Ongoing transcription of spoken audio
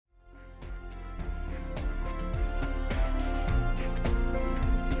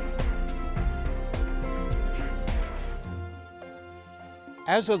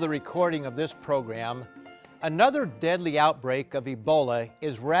As of the recording of this program, another deadly outbreak of Ebola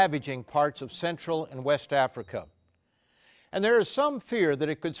is ravaging parts of Central and West Africa. And there is some fear that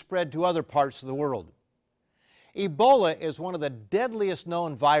it could spread to other parts of the world. Ebola is one of the deadliest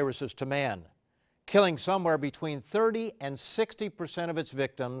known viruses to man, killing somewhere between 30 and 60% of its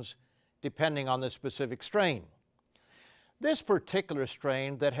victims, depending on the specific strain. This particular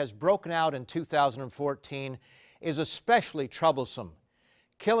strain that has broken out in 2014 is especially troublesome,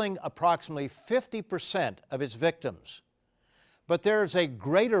 killing approximately 50% of its victims. But there is a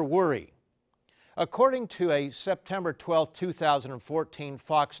greater worry. According to a September 12, 2014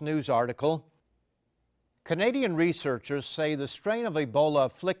 Fox News article, Canadian researchers say the strain of Ebola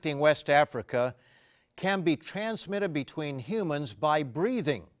afflicting West Africa can be transmitted between humans by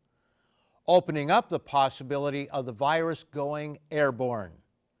breathing, opening up the possibility of the virus going airborne.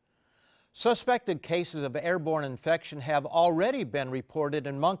 Suspected cases of airborne infection have already been reported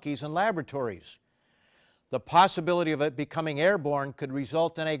in monkeys and laboratories. The possibility of it becoming airborne could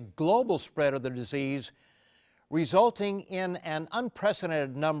result in a global spread of the disease, resulting in an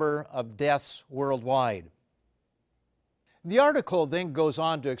unprecedented number of deaths worldwide. The article then goes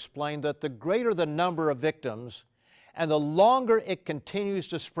on to explain that the greater the number of victims and the longer it continues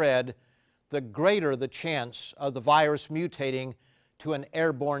to spread, the greater the chance of the virus mutating to an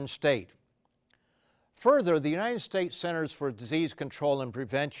airborne state. Further, the United States Centers for Disease Control and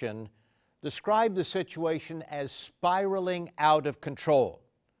Prevention described the situation as spiraling out of control.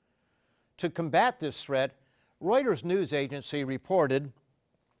 To combat this threat, Reuters news agency reported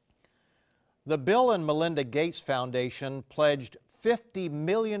the Bill and Melinda Gates Foundation pledged $50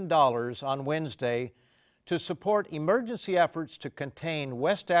 million on Wednesday to support emergency efforts to contain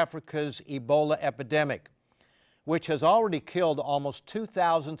West Africa's Ebola epidemic, which has already killed almost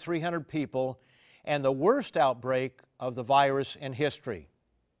 2,300 people and the worst outbreak of the virus in history.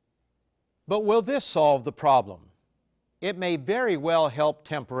 But will this solve the problem? It may very well help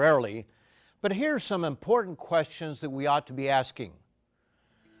temporarily, but here are some important questions that we ought to be asking.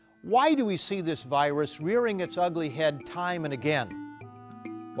 Why do we see this virus rearing its ugly head time and again?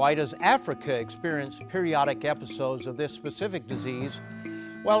 Why does Africa experience periodic episodes of this specific disease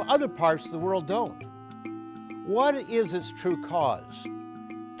while other parts of the world don't? What is its true cause?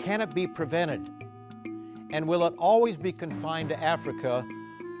 Can it be prevented? And will it always be confined to Africa,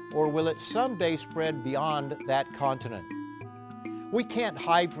 or will it someday spread beyond that continent? We can't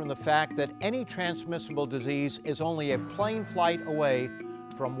hide from the fact that any transmissible disease is only a plane flight away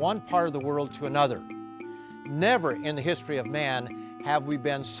from one part of the world to another. Never in the history of man have we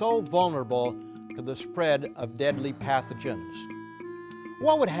been so vulnerable to the spread of deadly pathogens.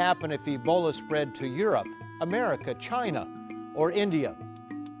 What would happen if Ebola spread to Europe, America, China, or India?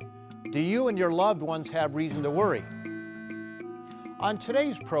 Do you and your loved ones have reason to worry? On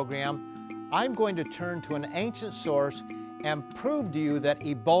today's program, I'm going to turn to an ancient source and prove to you that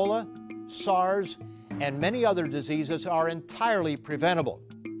Ebola, SARS, and many other diseases are entirely preventable.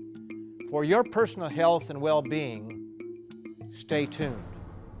 For your personal health and well-being, stay tuned.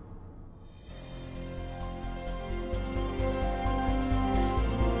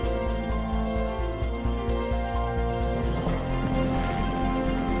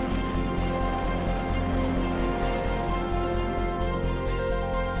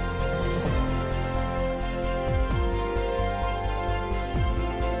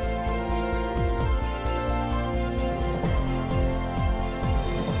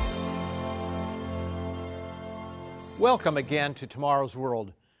 Welcome again to Tomorrow's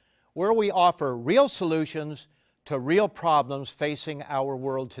World, where we offer real solutions to real problems facing our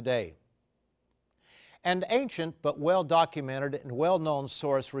world today. An ancient but well-documented and well-known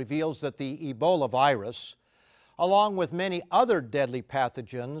source reveals that the Ebola virus, along with many other deadly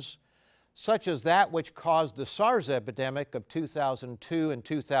pathogens, such as that which caused the SARS epidemic of 2002 and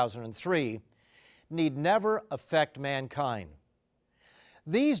 2003, need never affect mankind.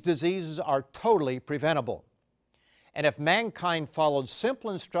 These diseases are totally preventable. And if mankind followed simple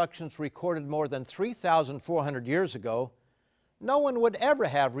instructions recorded more than 3,400 years ago, no one would ever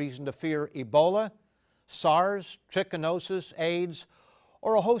have reason to fear Ebola, SARS, trichinosis, AIDS,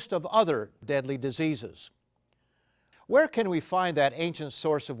 or a host of other deadly diseases. Where can we find that ancient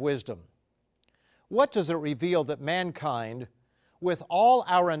source of wisdom? What does it reveal that mankind, with all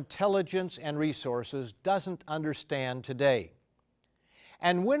our intelligence and resources, doesn't understand today?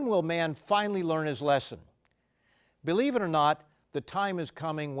 And when will man finally learn his lesson? Believe it or not, the time is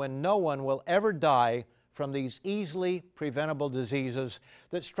coming when no one will ever die from these easily preventable diseases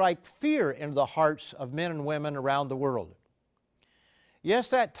that strike fear into the hearts of men and women around the world.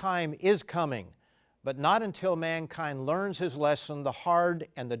 Yes, that time is coming, but not until mankind learns his lesson the hard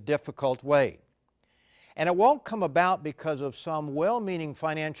and the difficult way. And it won't come about because of some well-meaning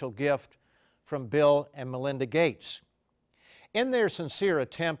financial gift from Bill and Melinda Gates. In their sincere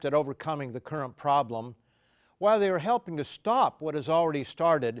attempt at overcoming the current problem, while they are helping to stop what has already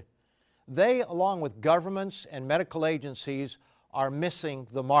started, they, along with governments and medical agencies, are missing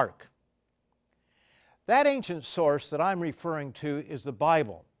the mark. That ancient source that I'm referring to is the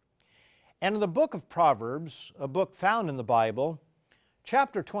Bible. And in the book of Proverbs, a book found in the Bible,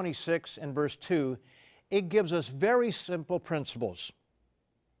 chapter 26 and verse 2, it gives us very simple principles.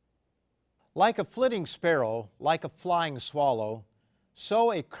 Like a flitting sparrow, like a flying swallow,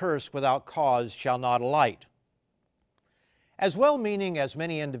 so a curse without cause shall not alight. As well-meaning as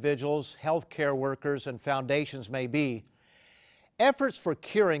many individuals, healthcare workers, and foundations may be, efforts for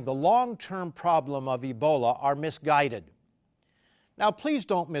curing the long-term problem of Ebola are misguided. Now, please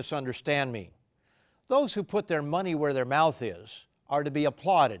don't misunderstand me. Those who put their money where their mouth is are to be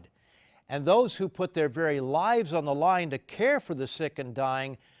applauded, and those who put their very lives on the line to care for the sick and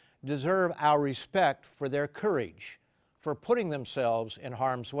dying deserve our respect for their courage, for putting themselves in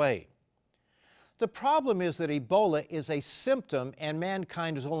harm's way. The problem is that Ebola is a symptom, and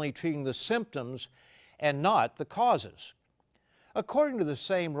mankind is only treating the symptoms and not the causes. According to the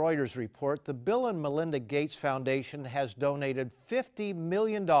same Reuters report, the Bill and Melinda Gates Foundation has donated $50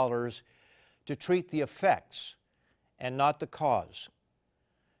 million to treat the effects and not the cause.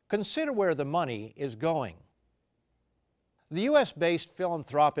 Consider where the money is going. The U.S.-based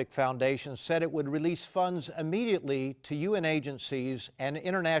philanthropic foundation said it would release funds immediately to UN agencies and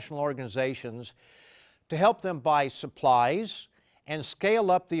international organizations to help them buy supplies and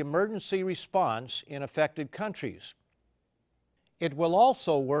scale up the emergency response in affected countries. It will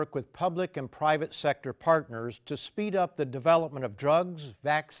also work with public and private sector partners to speed up the development of drugs,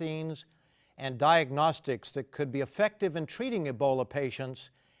 vaccines, and diagnostics that could be effective in treating Ebola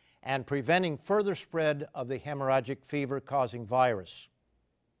patients and preventing further spread of the hemorrhagic fever-causing virus.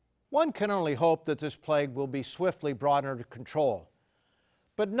 One can only hope that this plague will be swiftly brought under control.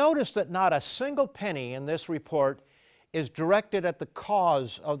 But notice that not a single penny in this report is directed at the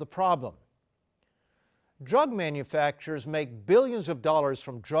cause of the problem. Drug manufacturers make billions of dollars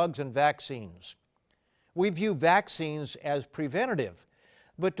from drugs and vaccines. We view vaccines as preventative,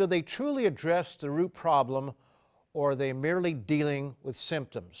 but do they truly address the root problem, or are they merely dealing with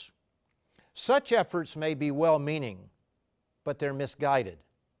symptoms? Such efforts may be well-meaning, but they're misguided.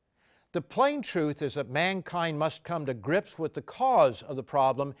 The plain truth is that mankind must come to grips with the cause of the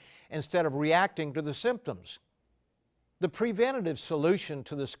problem instead of reacting to the symptoms. The preventative solution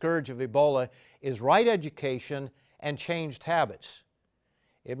to the scourge of Ebola is right education and changed habits.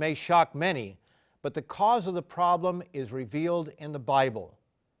 It may shock many, but the cause of the problem is revealed in the Bible,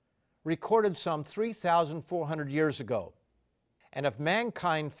 recorded some 3,400 years ago. And if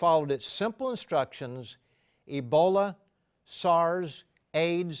mankind followed its simple instructions, Ebola, SARS,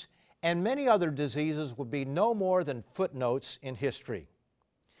 AIDS, and many other diseases would be no more than footnotes in history.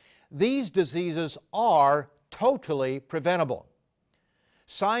 These diseases are totally preventable.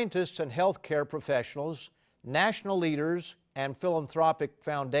 Scientists and healthcare professionals, national leaders, and philanthropic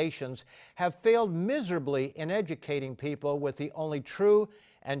foundations have failed miserably in educating people with the only true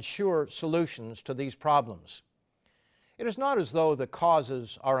and sure solutions to these problems. It is not as though the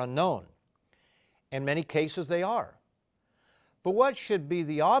causes are unknown. In many cases they are. But what should be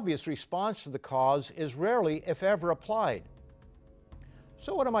the obvious response to the cause is rarely, if ever, applied.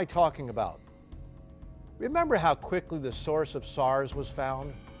 So what am I talking about? Remember how quickly the source of SARS was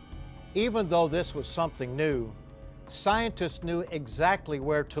found? Even though this was something new, scientists knew exactly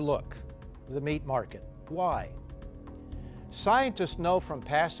where to look: the meat market. Why? Scientists know from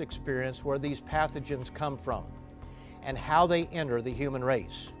past experience where these pathogens come from and how they enter the human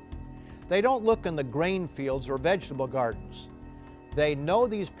race. They don't look in the grain fields or vegetable gardens. They know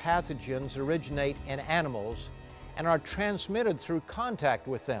these pathogens originate in animals and are transmitted through contact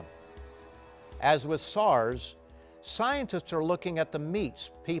with them. As with SARS, scientists are looking at the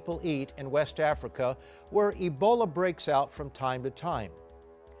meats people eat in West Africa, where Ebola breaks out from time to time.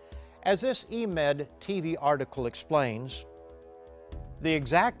 As this eMed TV article explains, the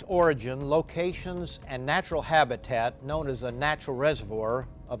exact origin, locations, and natural habitat known as the natural reservoir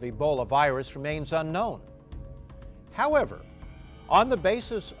of Ebola virus remains unknown. However, on the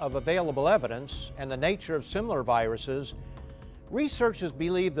basis of available evidence and the nature of similar viruses, researchers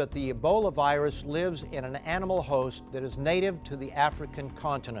believe that the Ebola virus lives in an animal host that is native to the African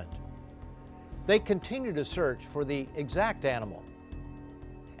continent. They continue to search for the exact animal.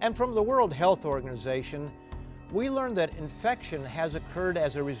 And from the World Health Organization, we learned that infection has occurred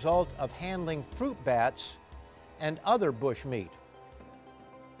as a result of handling fruit bats and other bush meat.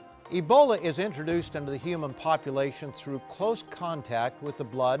 Ebola is introduced into the human population through close contact with the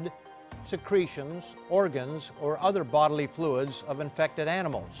blood, secretions, organs, or other bodily fluids of infected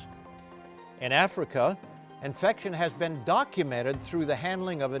animals. In Africa, infection has been documented through the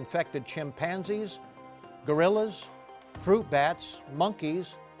handling of infected chimpanzees, gorillas, fruit bats,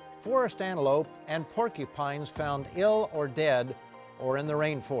 monkeys, forest antelope, and porcupines found ill or dead or in the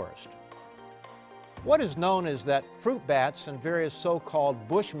rainforest. What is known is that fruit bats and various so-called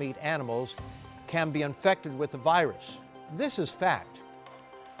bushmeat animals can be infected with the virus. This is fact.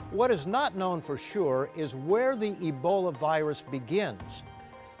 What is not known for sure is where the Ebola virus begins,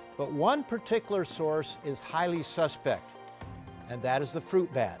 but one particular source is highly suspect, and that is the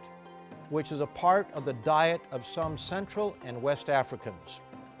fruit bat, which is a part of the diet of some Central and West Africans.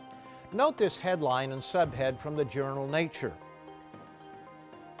 Note this headline and subhead from the journal Nature.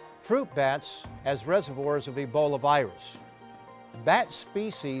 Fruit bats as reservoirs of Ebola virus. Bat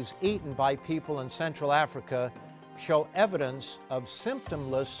species eaten by people in Central Africa show evidence of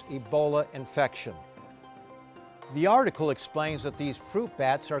symptomless Ebola infection. The article explains that these fruit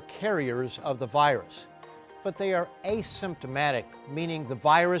bats are carriers of the virus, but they are asymptomatic, meaning the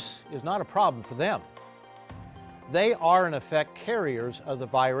virus is not a problem for them. They are in effect carriers of the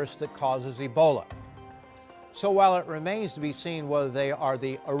virus that causes Ebola. So while it remains to be seen whether they are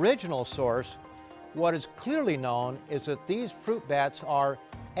the original source, what is clearly known is that these fruit bats are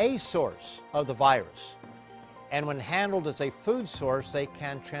a source of the virus. And when handled as a food source, they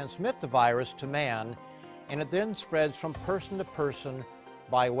can transmit the virus to man, and it then spreads from person to person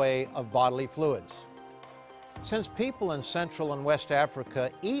by way of bodily fluids. Since people in Central and West Africa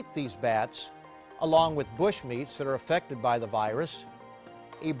eat these bats, along with bushmeats that are affected by the virus,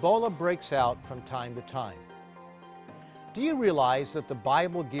 Ebola breaks out from time to time. Do you realize that the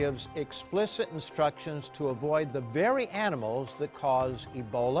Bible gives explicit instructions to avoid the very animals that cause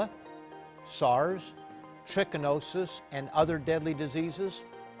Ebola, SARS, trichinosis, and other deadly diseases?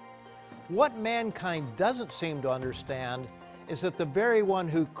 What mankind doesn't seem to understand is that the very one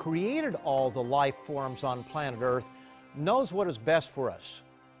who created all the life forms on planet Earth knows what is best for us,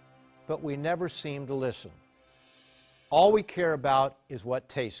 but we never seem to listen. All we care about is what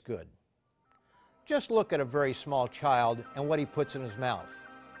tastes good. Just look at a very small child and what he puts in his mouth.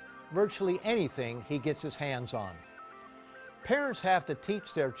 Virtually anything he gets his hands on. Parents have to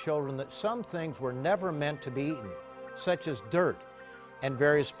teach their children that some things were never meant to be eaten, such as dirt and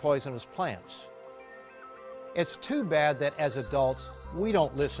various poisonous plants. It's too bad that as adults, we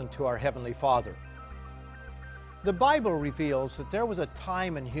don't listen to our Heavenly Father. The Bible reveals that there was a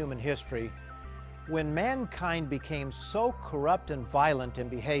time in human history when mankind became so corrupt and violent in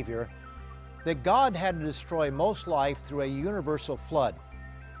behavior that God had to destroy most life through a universal flood.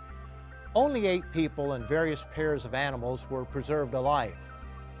 Only 8 people and various pairs of animals were preserved alive.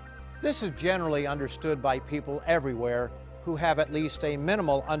 This is generally understood by people everywhere who have at least a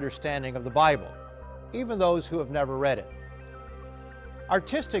minimal understanding of the Bible, even those who have never read it.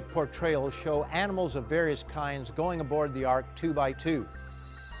 Artistic portrayals show animals of various kinds going aboard the ark 2 by 2,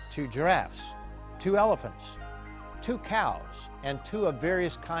 2 giraffes, 2 elephants, 2 cows, and 2 of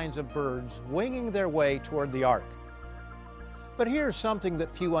various kinds of birds winging their way toward the ark. But here's something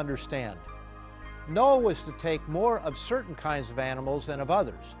that few understand. Noah was to take more of certain kinds of animals than of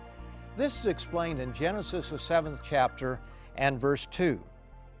others. This is explained in Genesis, the 7th chapter and verse 2.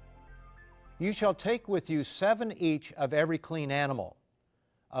 You shall take with you 7 each of every clean animal,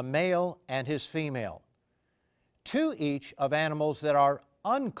 a male and his female, 2 each of animals that are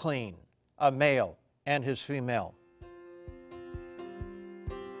unclean, a male and his female.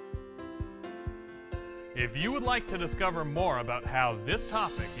 If you would like to discover more about how this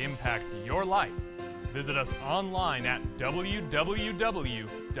topic impacts your life, visit us online at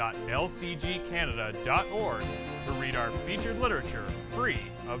www.lcgcanada.org to read our featured literature free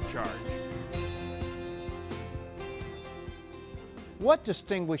of charge. What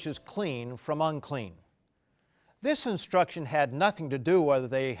distinguishes clean from unclean? This instruction had nothing to do whether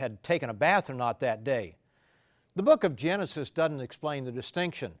they had taken a bath or not that day. The book of Genesis doesn't explain the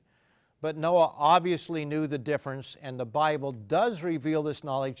distinction, but Noah obviously knew the difference, and the Bible does reveal this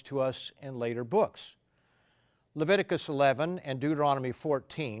knowledge to us in later books. Leviticus 11 and Deuteronomy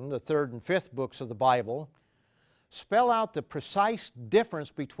 14, the 3rd and 5th books of the Bible, spell out the precise difference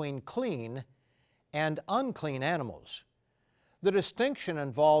between clean and unclean animals. The distinction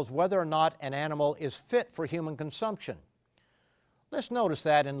involves whether or not an animal is fit for human consumption. Let's notice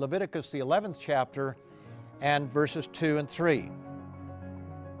that in Leviticus, the 11th chapter, and verses 2 and 3.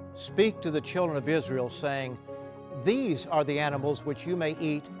 Speak to the children of Israel, saying, These are the animals which you may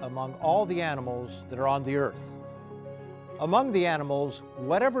eat among all the animals that are on the earth. Among the animals,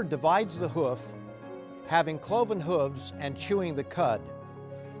 whatever divides the hoof, having cloven hooves and chewing the cud,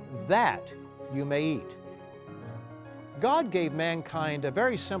 that you may eat. God gave mankind a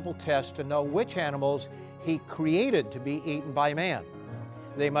very simple test to know which animals He created to be eaten by man.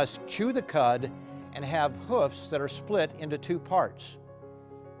 They must chew the cud and have hoofs that are split into two parts.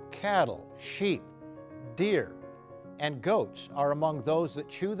 Cattle, sheep, deer, and goats are among those that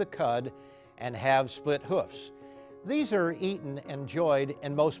chew the cud and have split hoofs. These are eaten and enjoyed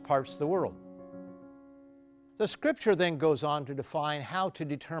in most parts of the world. The Scripture then goes on to define how to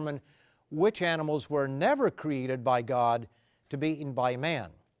determine which animals were never created by God to be eaten by man.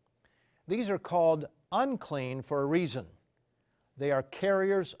 These are called unclean for a reason. They are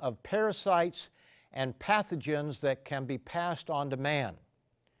carriers of parasites and pathogens that can be passed on to man.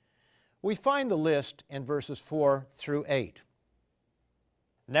 We find the list in verses 4 through 8.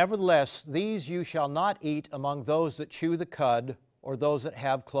 Nevertheless, these you shall not eat among those that chew the cud or those that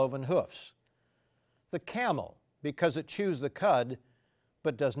have cloven hoofs. The camel, because it chews the cud,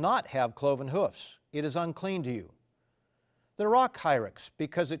 but does not have cloven hoofs, it is unclean to you. The rock hyrax,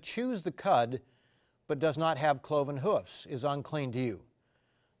 because it chews the cud, but does not have cloven hoofs, is unclean to you.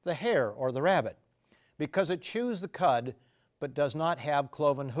 The hare or the rabbit, because it chews the cud, but does not have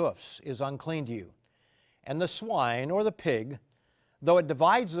cloven hoofs, is unclean to you. And the swine or the pig, though it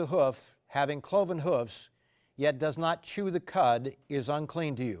divides the hoof, having cloven hoofs, yet does not chew the cud, is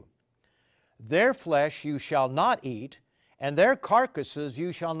unclean to you. Their flesh you shall not eat, and their carcasses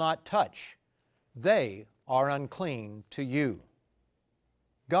you shall not touch. They are unclean to you.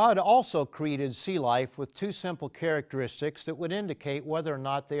 God also created sea life with two simple characteristics that would indicate whether or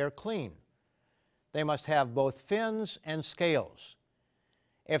not they are clean. They must have both fins and scales.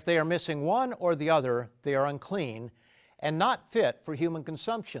 If they are missing one or the other, they are unclean and not fit for human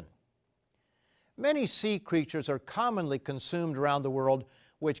consumption. Many sea creatures are commonly consumed around the world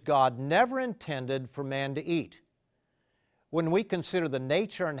which God never intended for man to eat. When we consider the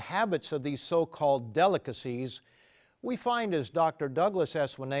nature and habits of these so-called delicacies, we find, as Dr. Douglas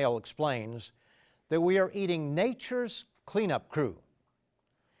S. Winnail explains, that we are eating nature's cleanup crew.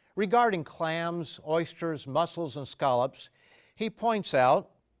 Regarding clams, oysters, mussels, and scallops, he points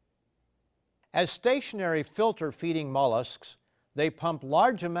out, as stationary filter-feeding mollusks, they pump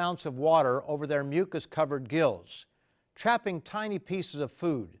large amounts of water over their mucus-covered gills, trapping tiny pieces of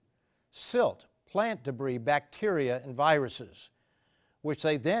food, silt, plant debris, bacteria, and viruses, which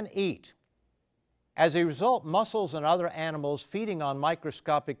they then eat. As a result, mussels and other animals feeding on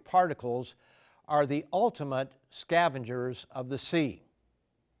microscopic particles are the ultimate scavengers of the sea.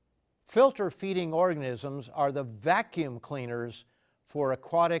 Filter-feeding organisms are the vacuum cleaners for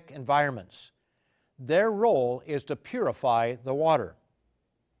aquatic environments. Their role is to purify the water.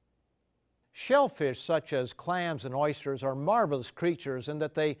 Shellfish such as clams and oysters are marvelous creatures in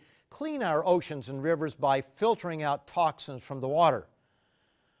that they clean our oceans and rivers by filtering out toxins from the water.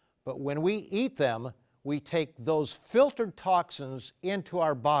 But when we eat them, we take those filtered toxins into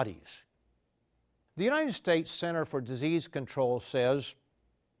our bodies. The United States Center for Disease Control says,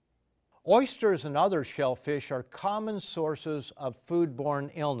 oysters and other shellfish are common sources of foodborne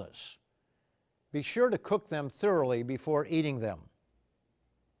illness. Be sure to cook them thoroughly before eating them.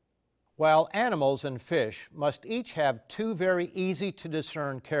 While animals and fish must each have two very easy to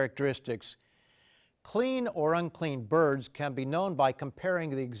discern characteristics, clean or unclean birds can be known by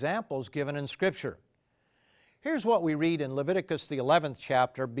comparing the examples given in Scripture. Here's what we read in Leviticus the 11th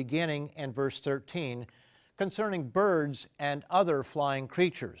chapter, beginning in verse 13, concerning birds and other flying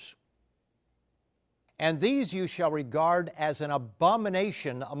creatures. And these you shall regard as an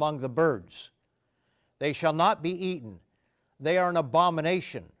abomination among the birds. They shall not be eaten. They are an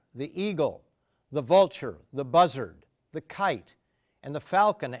abomination. The eagle, the vulture, the buzzard, the kite, and the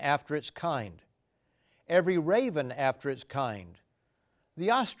falcon after its kind, every raven after its kind, the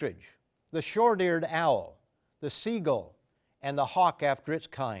ostrich, the short-eared owl, the seagull, and the hawk after its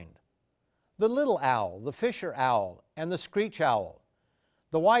kind, the little owl, the fisher owl, and the screech owl,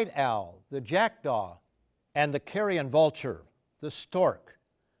 the white owl, the jackdaw, and the carrion vulture, the stork,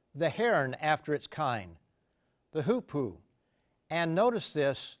 the heron after its kind, the hoopoe, and notice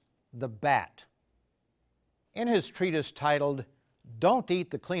this, the bat. In his treatise titled, Don't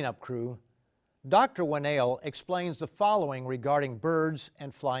Eat the Cleanup Crew, Dr. Winnail explains the following regarding birds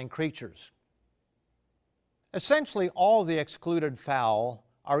and flying creatures. Essentially, all the excluded fowl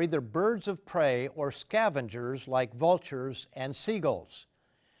are either birds of prey or scavengers like vultures and seagulls.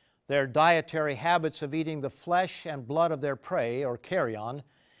 Their dietary habits of eating the flesh and blood of their prey, or carrion,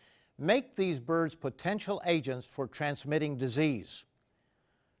 make these birds potential agents for transmitting disease.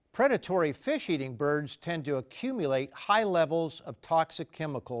 Predatory fish-eating birds tend to accumulate high levels of toxic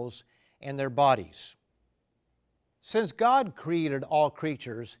chemicals in their bodies. Since God created all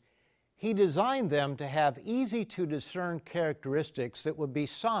creatures, He designed them to have easy-to-discern characteristics that would be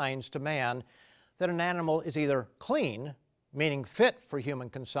signs to man that an animal is either clean, meaning fit for human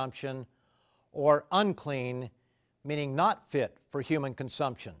consumption, or unclean, meaning not fit for human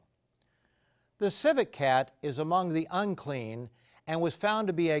consumption. The civet cat is among the unclean and was found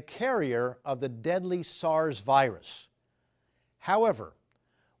to be a carrier of the deadly SARS virus. However,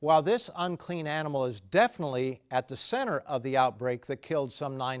 while this unclean animal is definitely at the center of the outbreak that killed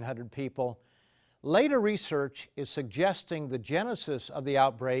some 900 people, later research is suggesting the genesis of the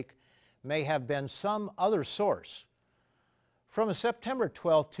outbreak may have been some other source. From a September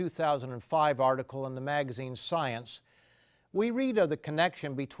 12, 2005 article in the magazine Science, we read of the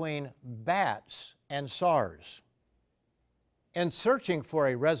connection between bats and SARS. In searching for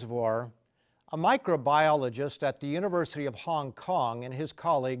a reservoir, a microbiologist at the University of Hong Kong and his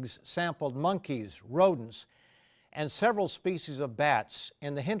colleagues sampled monkeys, rodents, and several species of bats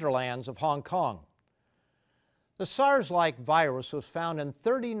in the hinterlands of Hong Kong. The SARS-like virus was found in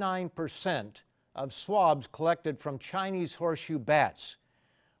 39% of swabs collected from Chinese horseshoe bats,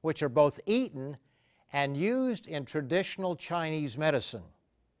 which are both eaten and used in traditional Chinese medicine.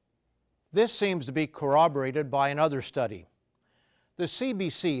 This seems to be corroborated by another study. The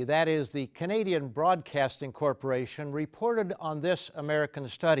CBC, that is the Canadian Broadcasting Corporation, reported on this American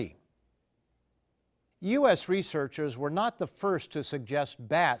study. U.S. researchers were not the first to suggest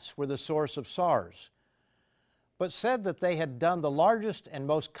bats were the source of SARS, but said that they had done the largest and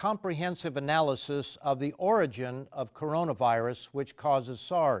most comprehensive analysis of the origin of coronavirus, which causes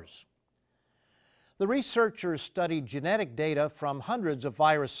SARS. The researchers studied genetic data from hundreds of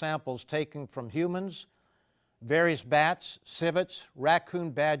virus samples taken from humans, various bats, civets,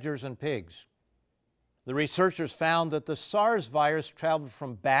 raccoon badgers, and pigs. The researchers found that the SARS virus traveled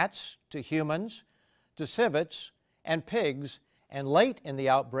from bats to humans, to civets and pigs, and late in the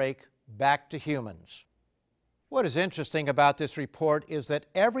outbreak, back to humans. What is interesting about this report is that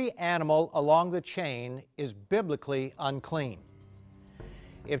every animal along the chain is biblically unclean.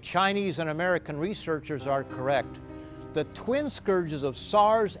 If Chinese and American researchers are correct, the twin scourges of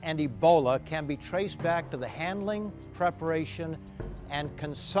SARS and Ebola can be traced back to the handling, preparation, and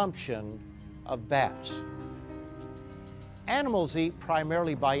consumption of bats. Animals eat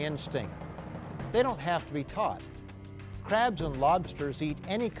primarily by instinct. They don't have to be taught. Crabs and lobsters eat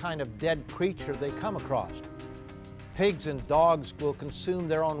any kind of dead creature they come across. Pigs and dogs will consume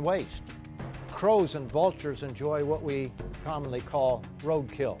their own waste. Crows and vultures enjoy what we commonly call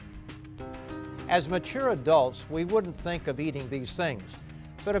roadkill. As mature adults, we wouldn't think of eating these things,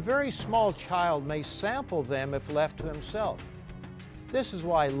 but a very small child may sample them if left to himself. This is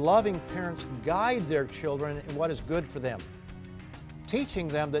why loving parents guide their children in what is good for them, teaching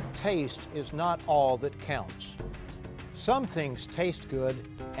them that taste is not all that counts. Some things taste good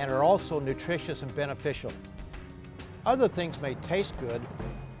and are also nutritious and beneficial. Other things may taste good,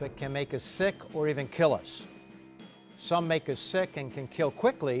 but can make us sick or even kill us. Some make us sick and can kill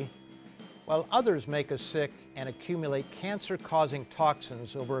quickly, while others make us sick and accumulate cancer-causing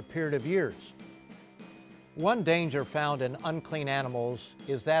toxins over a period of years. One danger found in unclean animals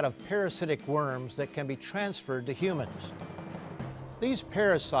is that of parasitic worms that can be transferred to humans. These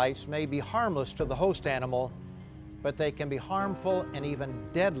parasites may be harmless to the host animal, but they can be harmful and even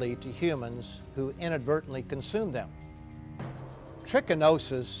deadly to humans who inadvertently consume them.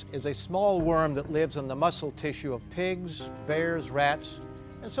 Trichinosis is a small worm that lives in the muscle tissue of pigs, bears, rats,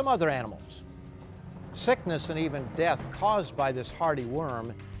 and some other animals. Sickness and even death caused by this hardy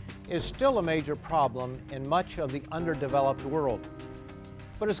worm is still a major problem in much of the underdeveloped world,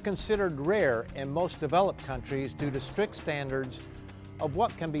 but is considered rare in most developed countries due to strict standards of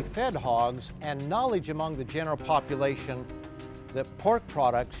what can be fed hogs and knowledge among the general population that pork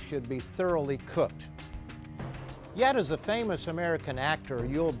products should be thoroughly cooked. Yet, as the famous American actor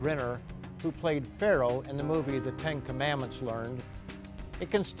Yul Brynner, who played Pharaoh in the movie The Ten Commandments, learned, it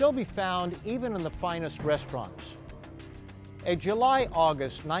can still be found even in the finest restaurants. A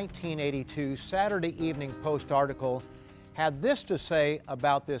July-August 1982 Saturday Evening Post article had this to say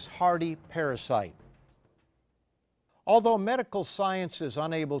about this hardy parasite. Although medical science is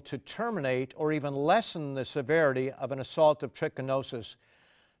unable to terminate or even lessen the severity of an assault of trichinosis,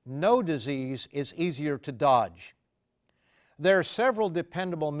 no disease is easier to dodge. There are several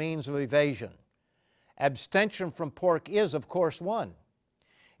dependable means of evasion. Abstention from pork is, of course, one.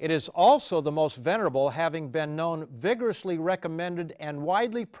 It is also the most venerable, having been known, vigorously recommended, and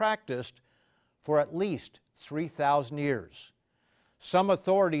widely practiced for at least 3,000 years. Some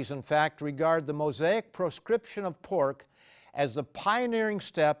authorities, in fact, regard the Mosaic proscription of pork as the pioneering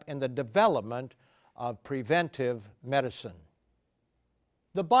step in the development of preventive medicine.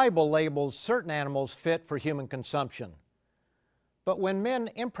 The Bible labels certain animals fit for human consumption, but when men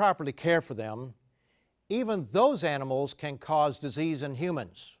improperly care for them, even those animals can cause disease in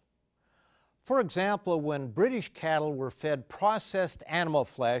humans. For example, when British cattle were fed processed animal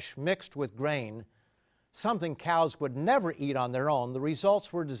flesh mixed with grain, something cows would never eat on their own, the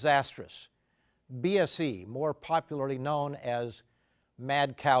results were disastrous. BSE, more popularly known as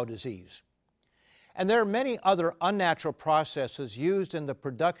mad cow disease. And there are many other unnatural processes used in the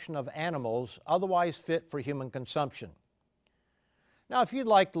production of animals otherwise fit for human consumption. Now, if you'd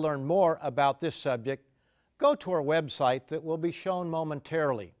like to learn more about this subject, go to our website that will be shown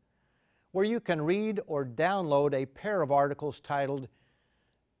momentarily, where you can read or download a pair of articles titled,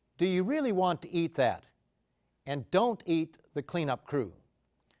 "Do You Really Want to Eat That?" and "Don't Eat the Cleanup Crew."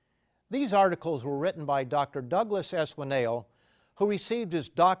 These articles were written by Dr. Douglas S. Winnail, who received his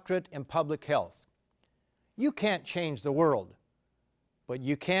doctorate in public health. You can't change the world, but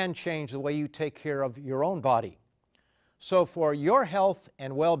you can change the way you take care of your own body. So for your health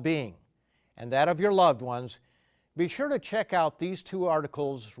and well-being, and that of your loved ones, be sure to check out these two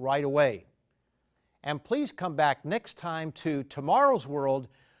articles right away. And please come back next time to Tomorrow's World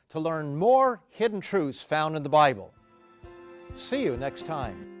to learn more hidden truths found in the Bible. See you next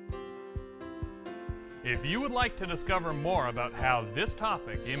time. If you would like to discover more about how this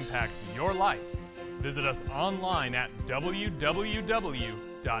topic impacts your life, visit us online at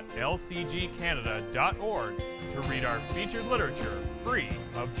www.lcgcanada.org to read our featured literature free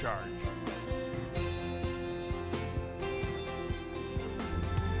of charge.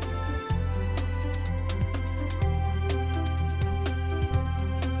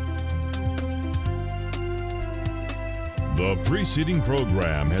 The preceding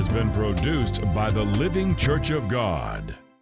program has been produced by the Living Church of God.